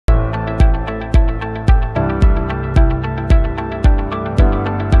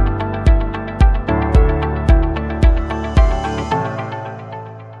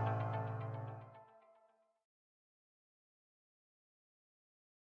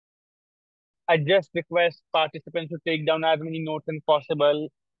I just request participants to take down as many notes as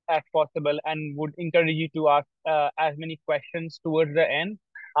possible, and would encourage you to ask as many questions towards the end.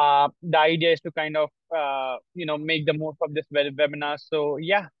 The idea is to kind of make the most of this webinar. So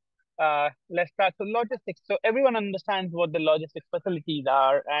yeah, let's start. So logistics. So everyone understands what the logistics facilities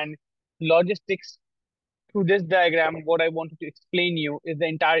are, and logistics through this diagram, what I wanted to explain you is the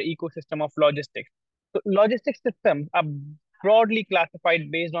entire ecosystem of logistics. So logistics systems are broadly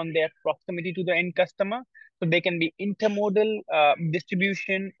classified based on their proximity to the end customer. So they can be intermodal,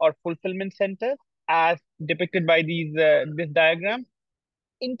 distribution, or fulfillment centers, as depicted by this diagram.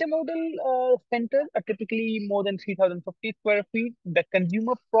 Intermodal centers are typically more than 3,050 square feet. The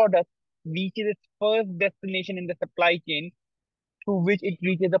consumer product reaches its first destination in the supply chain through which it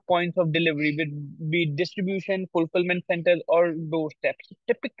reaches the points of delivery, be it distribution, fulfillment centers, or doorsteps.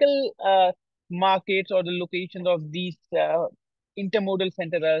 Typical markets or the locations of these intermodal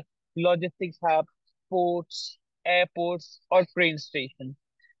centers are logistics hubs, ports, airports, or train stations.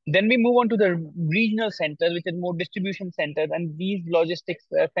 Then we move on to the regional centers, which is more distribution centers, and these logistics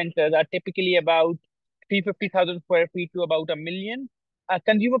centers are typically about 350,000 square feet to about a million. A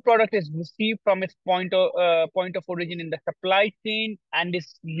consumer product is received from its point of origin in the supply chain and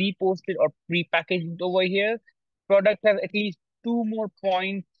is reposted or prepackaged over here. Product has at least two more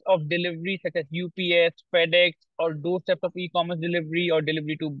points of delivery, such as UPS, FedEx, or doorsteps of e-commerce delivery or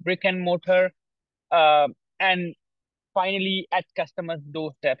delivery to brick and mortar. Uh, and finally, at customers'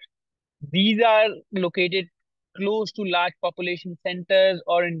 doorsteps. These are located close to large population centers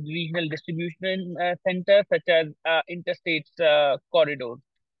or in regional distribution centers, such as interstate corridors.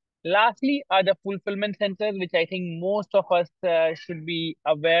 Lastly, are the fulfillment centers, which I think most of us should be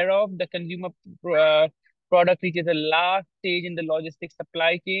aware of. The consumer uh, product reaches a last stage in the logistics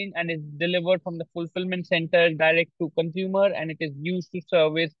supply chain and is delivered from the fulfillment center direct to consumer, and it is used to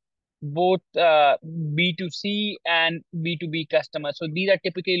service both B2C and B2B customers. So these are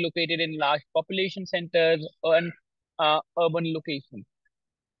typically located in large population centers and urban locations.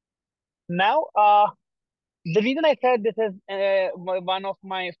 Now, the reason I said this is one of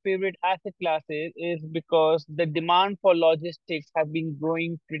my favorite asset classes is because the demand for logistics has been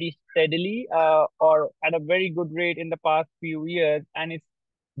growing pretty steadily or at a very good rate in the past few years, and it's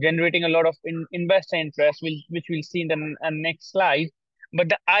generating a lot of investor interest, which we'll see in the next slide. But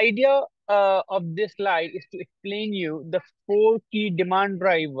the idea of this slide is to explain you the four key demand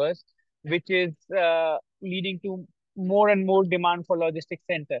drivers, which is leading to more and more demand for logistics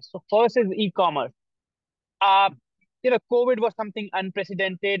centers. So first is e-commerce. uh, COVID was something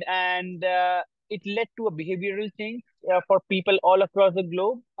unprecedented, and it led to a behavioral change for people all across the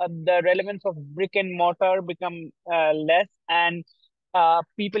globe. The relevance of brick and mortar become less, and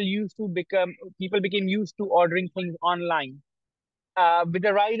people became used to ordering things online. With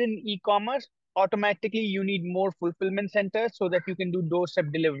the rise in e-commerce, automatically you need more fulfillment centers so that you can do doorstep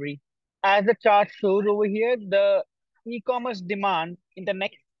delivery. As the chart shows over here, the e-commerce demand in the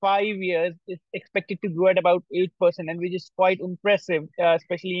next 5 years is expected to grow at about 8%, and which is quite impressive,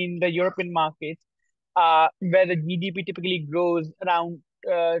 especially in the European markets, where the GDP typically grows around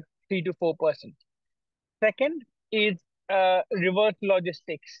 3 to 4%. Second is reverse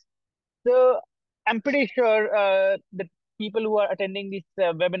logistics. So I'm pretty sure the people who are attending these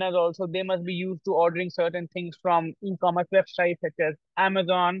webinars also, they must be used to ordering certain things from e-commerce websites such as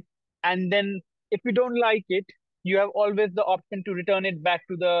Amazon. And then if you don't like it, you have always the option to return it back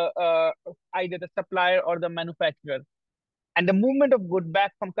to the either the supplier or the manufacturer. And the movement of good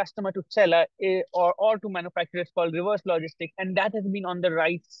back from customer to seller or to manufacturer is called reverse logistics, and that has been on the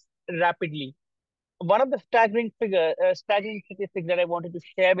rise rapidly. One of the staggering statistics that I wanted to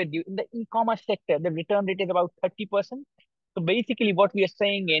share with you in the e-commerce sector, the return rate is about 30%. So basically, what we are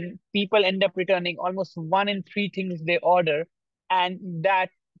saying in people end up returning almost one in three things they order, and that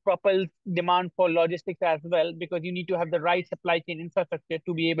propels demand for logistics as well because you need to have the right supply chain infrastructure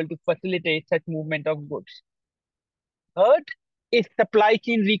to be able to facilitate such movement of goods. Third is supply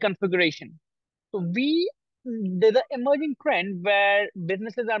chain reconfiguration. So there's an emerging trend where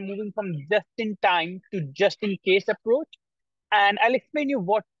businesses are moving from just in time to just in case approach. And I'll explain you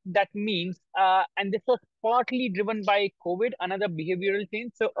what that means. And this was partly driven by COVID, another behavioral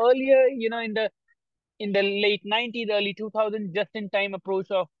change. So earlier, in the late 90s, early 2000s, just-in-time approach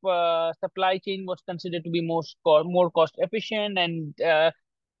of supply chain was considered to be more cost efficient and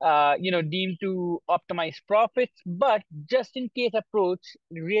deemed to optimize profits. But just-in-case approach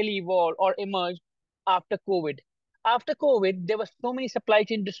really evolved or emerged after COVID. After COVID, there were so many supply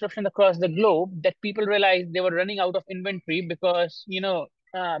chain disruptions across the globe that people realized they were running out of inventory because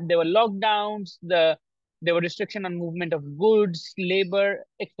there were lockdowns, there were restriction on movement of goods, labor,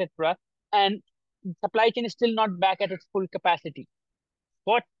 etc. and supply chain is still not back at its full capacity.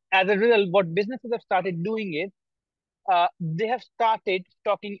 What As a result, what businesses have started doing is they have started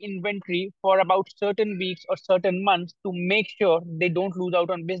stocking inventory for about certain weeks or certain months to make sure they don't lose out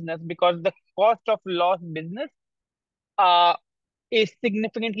on business, because the cost of lost business uh, is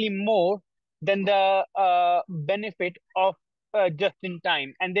significantly more than the benefit of just in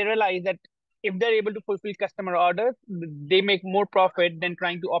time. And they realize that if they're able to fulfill customer orders, they make more profit than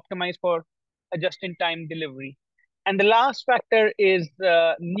trying to optimize for a just in time delivery. And the last factor is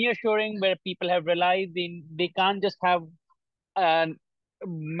nearshoring, where people have realized they can't just have an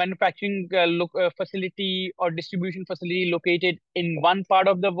manufacturing facility or distribution facility located in one part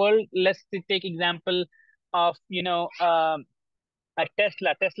of the world. Let's take example of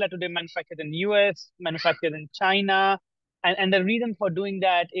Tesla. Tesla today manufactured in US, manufactured in China, and the reason for doing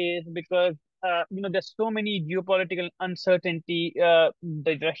that is because there's so many geopolitical uncertainty,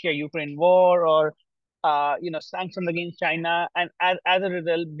 the Russia-Ukraine war, or sanctions against China, and as a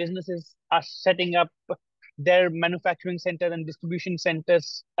result, businesses are setting up their manufacturing centers and distribution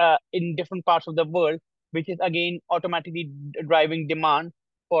centers in different parts of the world, which is again automatically driving demand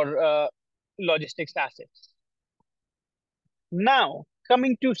for logistics assets. Now,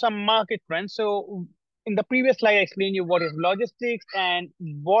 coming to some market trends. So, in the previous slide, I explained you what is logistics and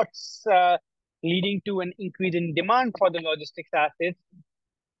what's leading to an increase in demand for the logistics assets.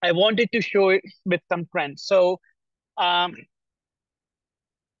 I wanted to show it with some trends. So, um,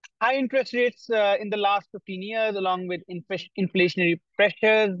 high interest rates in the last 15 years, along with inflationary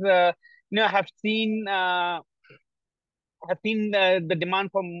pressures, have seen the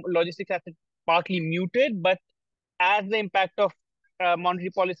demand for logistics assets partly muted, but as the impact of monetary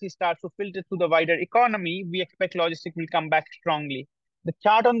policy starts to filter through the wider economy, we expect logistics will come back strongly. The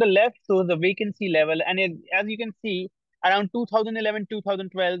chart on the left shows the vacancy level, and as you can see, around 2011,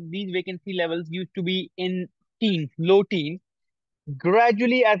 2012, these vacancy levels used to be in teens, low teens.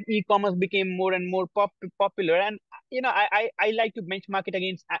 Gradually, as e-commerce became more and more popular, and I like to benchmark it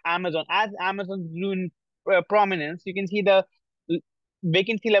against Amazon. As Amazon grew in prominence, you can see the l-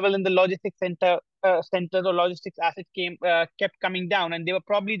 vacancy level in the logistics centers or logistics assets kept coming down, and they were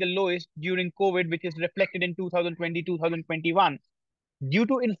probably the lowest during COVID, which is reflected in 2020, 2021. Due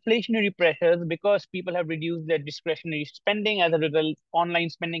to inflationary pressures, because people have reduced their discretionary spending, as a result, online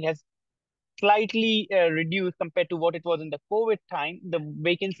spending has slightly reduced compared to what it was in the COVID time. The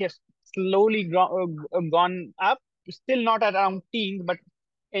vacancy has slowly gone up, still not at around teens, but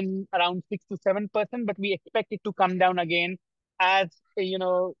in around 6 to 7%. But we expect it to come down again as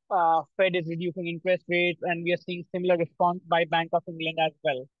Fed is reducing interest rates, and we are seeing similar response by Bank of England as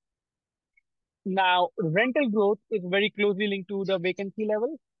well. Now, rental growth is very closely linked to the vacancy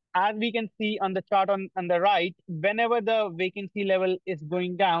level. As we can see on the chart on the right, whenever the vacancy level is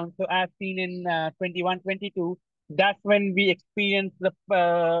going down, so as seen in 21, 22, that's when we experience the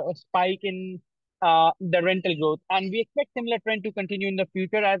spike in the rental growth. And we expect similar trend to continue in the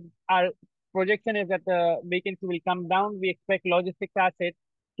future, as our projection is that the vacancy will come down. We expect logistics assets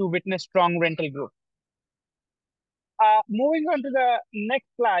to witness strong rental growth. Moving on to the next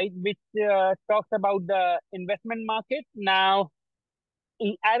slide, which talks about the investment market. Now,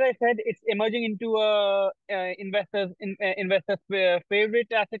 as I said, it's emerging into a investors'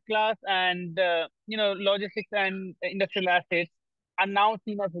 favorite asset class, and logistics and industrial assets are now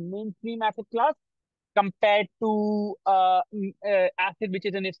seen as a mainstream asset class compared to asset which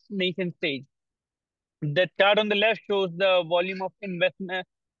is in its nascent stage. The chart on the left shows the volume of investment,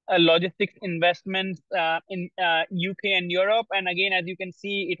 logistics investments in UK and Europe. And again, as you can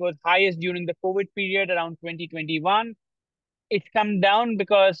see, it was highest during the COVID period around 2021. It's come down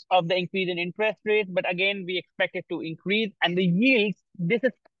because of the increase in interest rates, but again, we expect it to increase. And the yields, this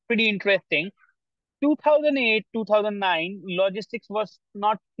is pretty interesting. 2008, 2009, logistics was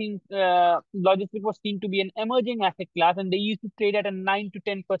seen to be an emerging asset class, and they used to trade at a 9 to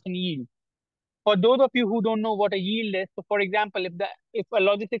 10% yield. For those of you who don't know what a yield is, so for example, if a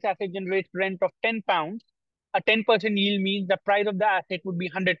logistics asset generates rent of £10, a 10% yield means the price of the asset would be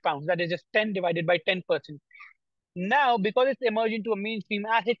 £100. That is just 10 divided by 10%. Now, because it's emerged into a mainstream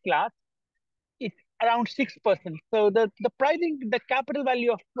asset class, it's around 6%. So the capital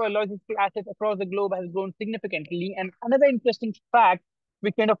value of logistics assets across the globe has grown significantly. And another interesting fact,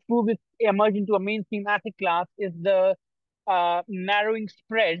 which kind of proves it's emerged into a mainstream asset class, is the narrowing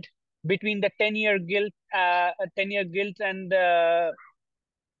spread between the 10-year gilts and the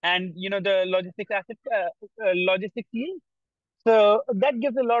logistics yield. So that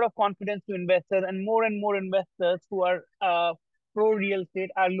gives a lot of confidence to investors, and more investors who are pro real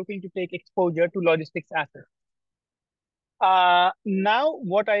estate are looking to take exposure to logistics assets. Now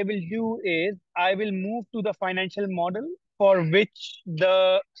what I will do is I will move to the financial model for which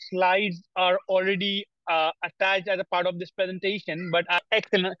the slides are already attached as a part of this presentation, but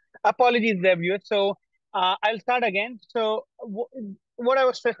excellent. Apologies, there, viewers. So I'll start again. So what I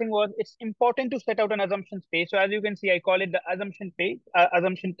was stressing was it's important to set out an assumption space. So as you can see, I call it the assumption page,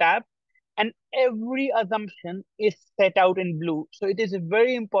 assumption tab, and every assumption is set out in blue. So it is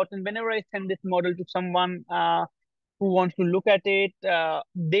very important whenever I send this model to someone who wants to look at it,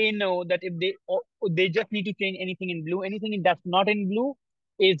 they know that if they just need to change anything in blue, anything that's not in blue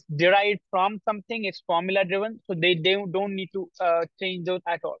is derived from something, it's formula driven, so they don't need to change those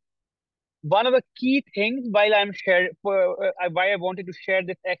at all. One of the key things while I'm share for why I wanted to share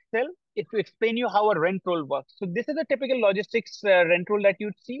this Excel is to explain you how a rent roll works. So this is a typical logistics rent roll that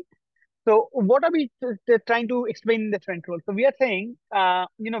you'd see. So what are we trying to explain in this rent roll? So we are saying,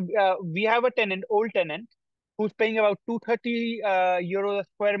 we have a tenant, old tenant, who's paying about 230 euros a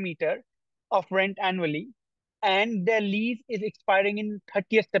square meter of rent annually, and their lease is expiring in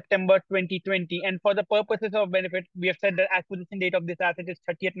 30th September 2020. And for the purposes of benefit, we have said the acquisition date of this asset is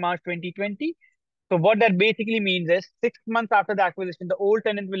 30th March 2020. So what that basically means is 6 months after the acquisition, the old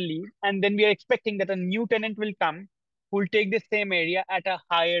tenant will leave, and then we are expecting that a new tenant will come who will take the same area at a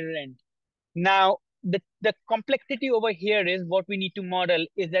higher rent. Now, the complexity over here is what we need to model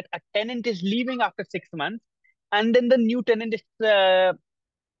is that a tenant is leaving after 6 months, and then the new tenant is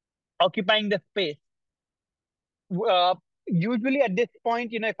occupying the space. Usually at this point,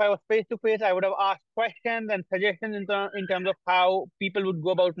 if I was face to face, I would have asked questions and suggestions in terms of how people would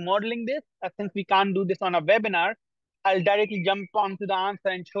go about modeling this. Since we can't do this on a webinar, I'll directly jump onto the answer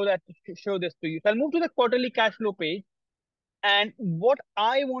and show this to you. So I'll move to the quarterly cash flow page. And what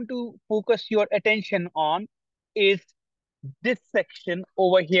I want to focus your attention on is this section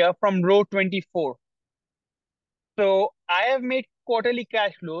over here from row 24. So I have made quarterly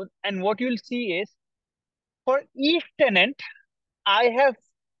cash flows, and what you'll see is for each tenant, I have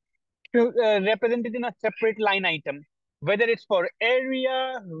represented in a separate line item, whether it's for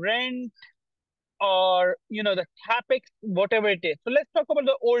area, rent, or the capex, whatever it is. So let's talk about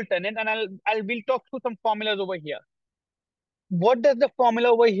the old tenant, and we'll talk through some formulas over here. What does the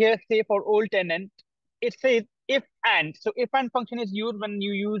formula over here say for old tenant? It says if and. So if and function is used when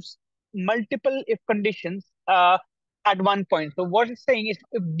you use multiple if conditions at one point. So what it's saying is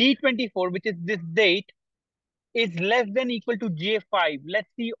if D24, which is this date, is less than equal to J5. Let's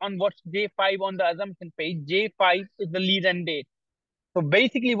see on what's J5 on the assumption page. J5 is the lease end date. So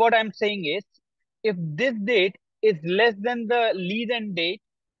basically what I'm saying is if this date is less than the lease end date,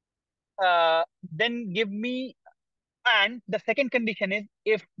 then give me, and the second condition is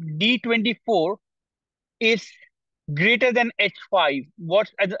if D24 is greater than H5.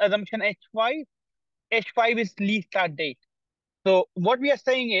 What's assumption H5? H5 is lease start date. So what we are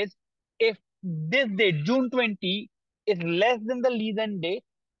saying is if this date, June 20, is less than the lease end date,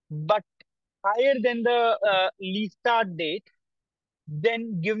 but higher than the lease start date,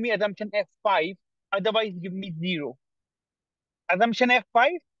 then give me assumption F5. Otherwise, give me 0. Assumption F5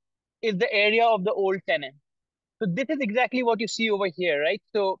 is the area of the old tenant. So this is exactly what you see over here, right?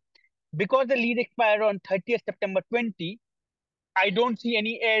 So because the lease expired on 30th September 20, I don't see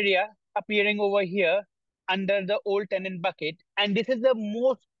any area appearing over here under the old tenant bucket. And this is the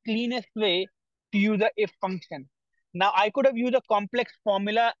most cleanest way to use the if function. Now I could have used a complex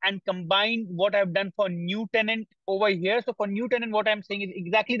formula and combined what I've done for new tenant over here. So for new tenant, what I'm saying is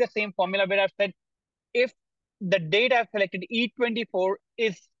exactly the same formula where I've said if the date I've selected E24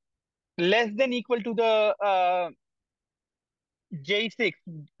 is less than equal to the J6.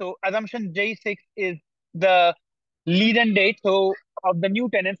 So assumption J6 is the lead end date. So of the new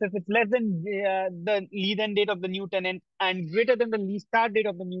tenant, so if it's less than the lead end date of the new tenant and greater than the lease start date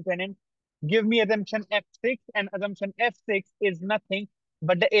of the new tenant, give me assumption F6, and assumption F6 is nothing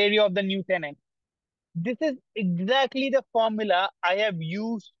but the area of the new tenant. This is exactly the formula I have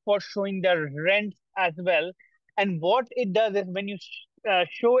used for showing the rents as well. And what it does is when you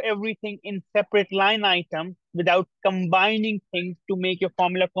show everything in separate line items without combining things to make your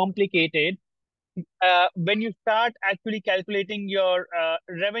formula complicated, when you start actually calculating your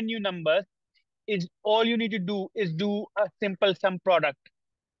revenue numbers, is all you need to do is do a simple sum product.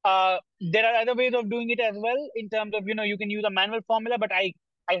 There are other ways of doing it as well in terms of, you can use a manual formula, but I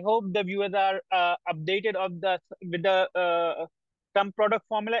hope the viewers are updated with the sum product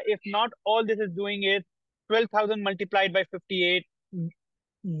formula. If not, all this is doing is 12,000 multiplied by 58,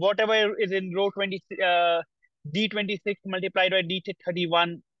 whatever is in row 20, D26 multiplied by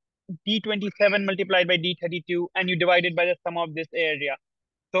D31, D27 multiplied by D32, and you divide it by the sum of this area.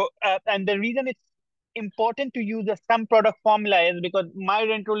 So, and the reason it's important to use the sum product formula is because my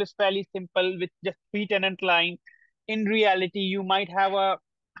rent roll is fairly simple with just three tenant lines. In reality, you might have a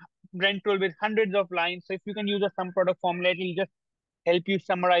rent roll with hundreds of lines. So if you can use a sum product formula, it will just help you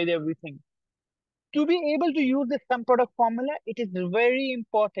summarize everything. To be able to use the sum product formula, it is very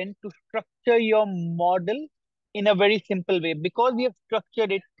important to structure your model in a very simple way. Because we have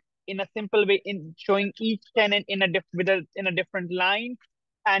structured it in a simple way in showing each tenant in a in a different line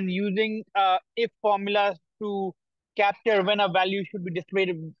and using if formulas to capture when a value should be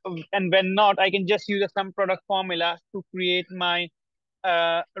displayed and when not, I can just use a sum product formula to create my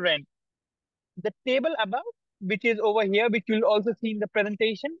rent. The table above, which is over here, which you'll also see in the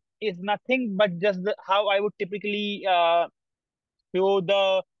presentation, is nothing but just how I would typically show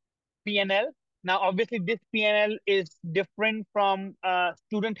the P&L. Now, obviously, this P&L is different from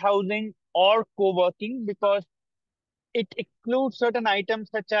student housing or co-working because it excludes certain items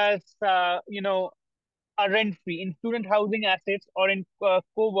such as, a rent free. In student housing assets or in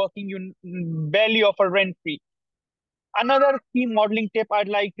co-working, you barely offer rent free. Another key modeling tip I'd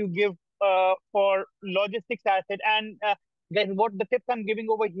like to give for logistics asset, and guys, what the tips I'm giving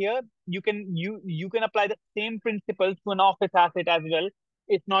over here, you can apply the same principles to an office asset as well.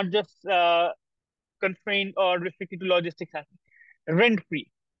 It's not just constrained or restricted to logistics asset. Rent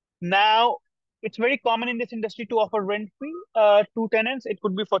free. Now, it's very common in this industry to offer rent free to tenants. It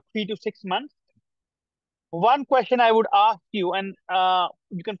could be for 3 to 6 months. One question I would ask you, and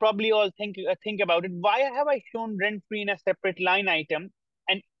you can probably all think about it. Why have I shown rent free in a separate line item?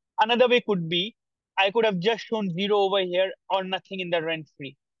 And another way could be I could have just shown zero over here or nothing in the rent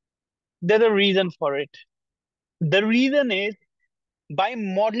free. There's a reason for it. The reason is by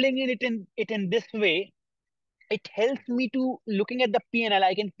modeling it in this way, it helps me to looking at the P&L.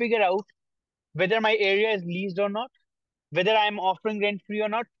 I can figure out whether my area is leased or not, whether I'm offering rent free or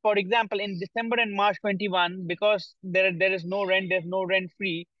not. For example, in December and March 21, because there is no rent, there's no rent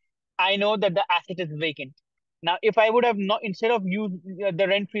free, I know that the asset is vacant. Now, if I would have not, instead of use the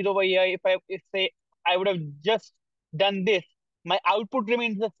rent freeze over here, if say I would have just done this, my output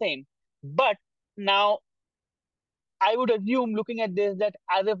remains the same. But now I would assume looking at this that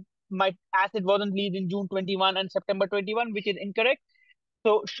as if my asset wasn't leased in June 21 and September 21, which is incorrect.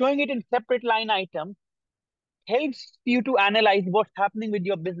 So showing it in separate line items helps you to analyze what's happening with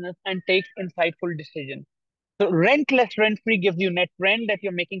your business and take insightful decisions. So rent less rent free gives you net rent that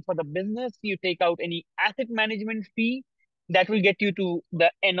you're making for the business. You take out any asset management fee that will get you to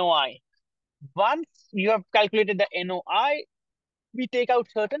the NOI. Once you have calculated the NOI, we take out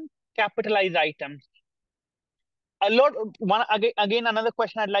certain capitalized items. Again, another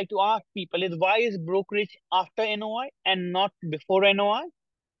question I'd like to ask people is why is brokerage after NOI and not before NOI?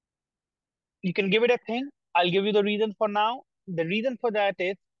 You can give it a think. I'll give you the reason for now. The reason for that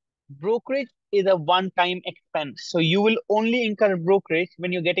is brokerage is a one-time expense. So you will only incur brokerage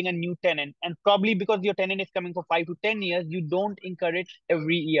when you're getting a new tenant. And probably because your tenant is coming for 5 to 10 years, you don't incur it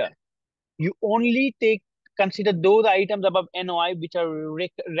every year. You only consider those items above NOI, which are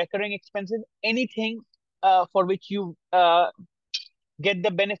recurring expenses, anything for which you get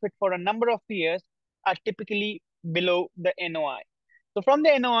the benefit for a number of years are typically below the NOI. So from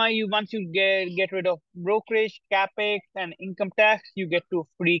the NOI, once you get rid of brokerage, capex, and income tax, you get to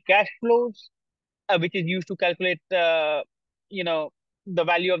free cash flows, which is used to calculate, you know, the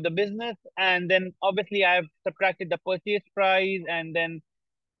value of the business. And then obviously, I have subtracted the purchase price and then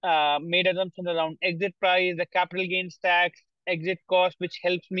made assumptions around exit price, the capital gains tax, exit cost, which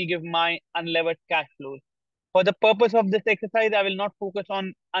helps me give my unlevered cash flows. For the purpose of this exercise, I will not focus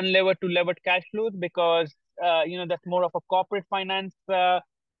on unlevered to levered cash flows because that's more of a corporate finance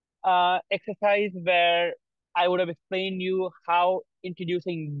exercise where I would have explained you how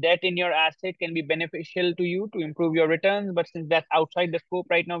introducing debt in your asset can be beneficial to you to improve your returns. But since that's outside the scope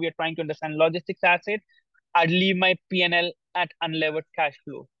right now, we are trying to understand logistics asset. I'd leave my P&L at unlevered cash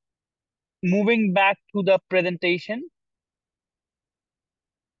flow. Moving back to the presentation.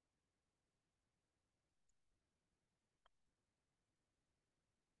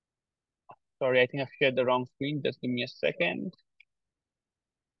 Sorry, I think I've shared the wrong screen. Just give me a second.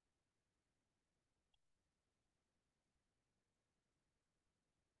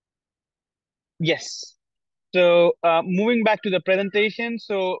 Yes. So moving back to the presentation.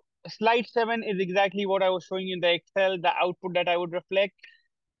 So slide 7 is exactly what I was showing you in the Excel, the output that I would reflect.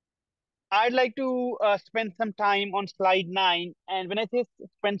 I'd like to spend some time on slide 9. And when I say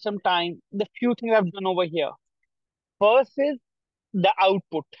spend some time, the few things I've done over here. First is the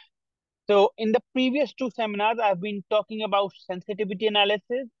output. So in the previous two seminars, I've been talking about sensitivity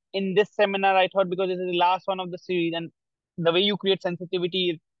analysis. In this seminar, I thought because this is the last one of the series and the way you create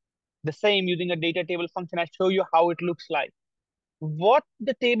sensitivity is the same using a data table function. I show you how it looks like. What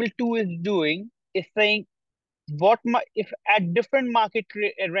the table 2 is doing is saying if at different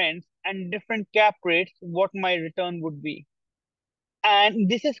rents and different cap rates, what my return would be. And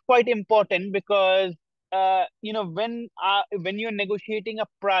this is quite important because when you're negotiating a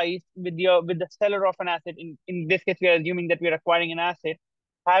price with the seller of an asset, in this case we are assuming that we are acquiring an asset,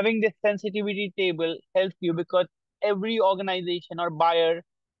 having this sensitivity table helps you because every organization or buyer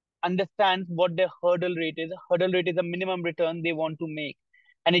understands what their hurdle rate is. Hurdle rate is a minimum return they want to make,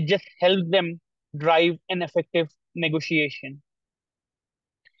 and it just helps them drive an effective negotiation.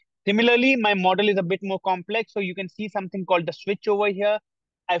 Similarly, my model is a bit more complex, so you can see something called the switch over here.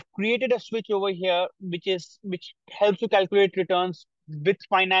 I've created a switch over here, which helps you calculate returns with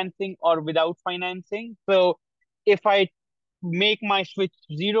financing or without financing. So if I make my switch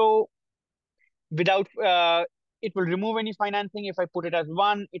 0, without it will remove any financing. If I put it as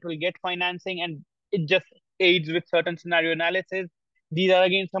 1, it will get financing, and it just aids with certain scenario analysis. These are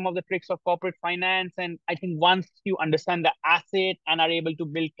again some of the tricks of corporate finance, and I think once you understand the asset and are able to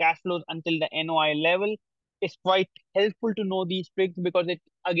build cash flows until the NOI level, it's quite helpful to know these tricks because it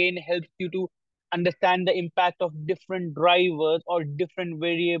again helps you to understand the impact of different drivers or different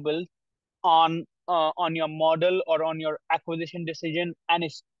variables on your model or on your acquisition decision, and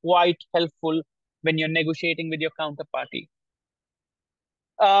it's quite helpful when you're negotiating with your counterparty.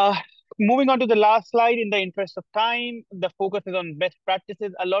 Uh, Moving on to the last slide, in the interest of time, the focus is on best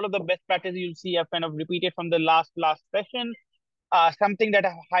practices. A lot of the best practices you'll see I've kind of repeated from the last session. Something that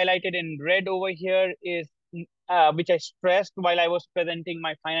I've highlighted in red over here is, which I stressed while I was presenting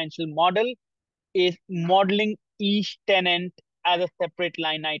my financial model, is modeling each tenant as a separate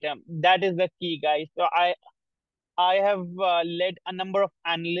line item. That is the key, guys. So I have led a number of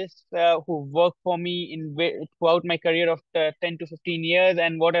analysts who work for me throughout my career of 10 to 15 years.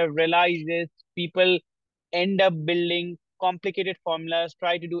 And what I've realized is people end up building complicated formulas,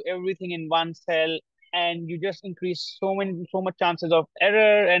 try to do everything in one cell, and you just increase so much chances of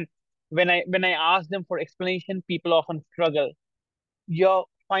error. And when I ask them for explanation, people often struggle. Your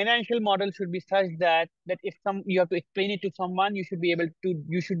financial model should be such that if you have to explain it to someone, you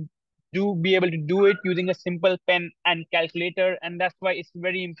should do be able to do it using a simple pen and calculator. And that's why it's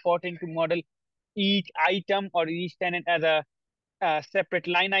very important to model each item or each tenant as a separate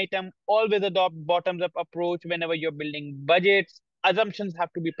line item. Always adopt bottoms up approach whenever you're building budgets. Assumptions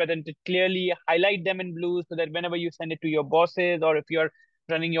have to be presented clearly, highlight them in blue so that whenever you send it to your bosses, or if you're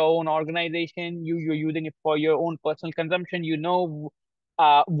running your own organization, you're using it for your own personal consumption,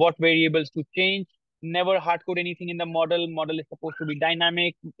 what variables to change. Never hard code anything in the model. Model is supposed to be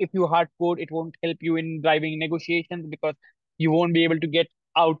dynamic. If you hard code, it won't help you in driving negotiations because you won't be able to get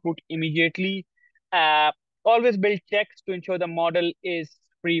output immediately. Uh, Always build checks to ensure the model is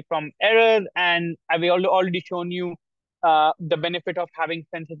free from errors. And I've already shown you the benefit of having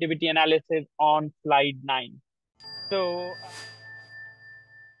sensitivity analysis on slide 9. So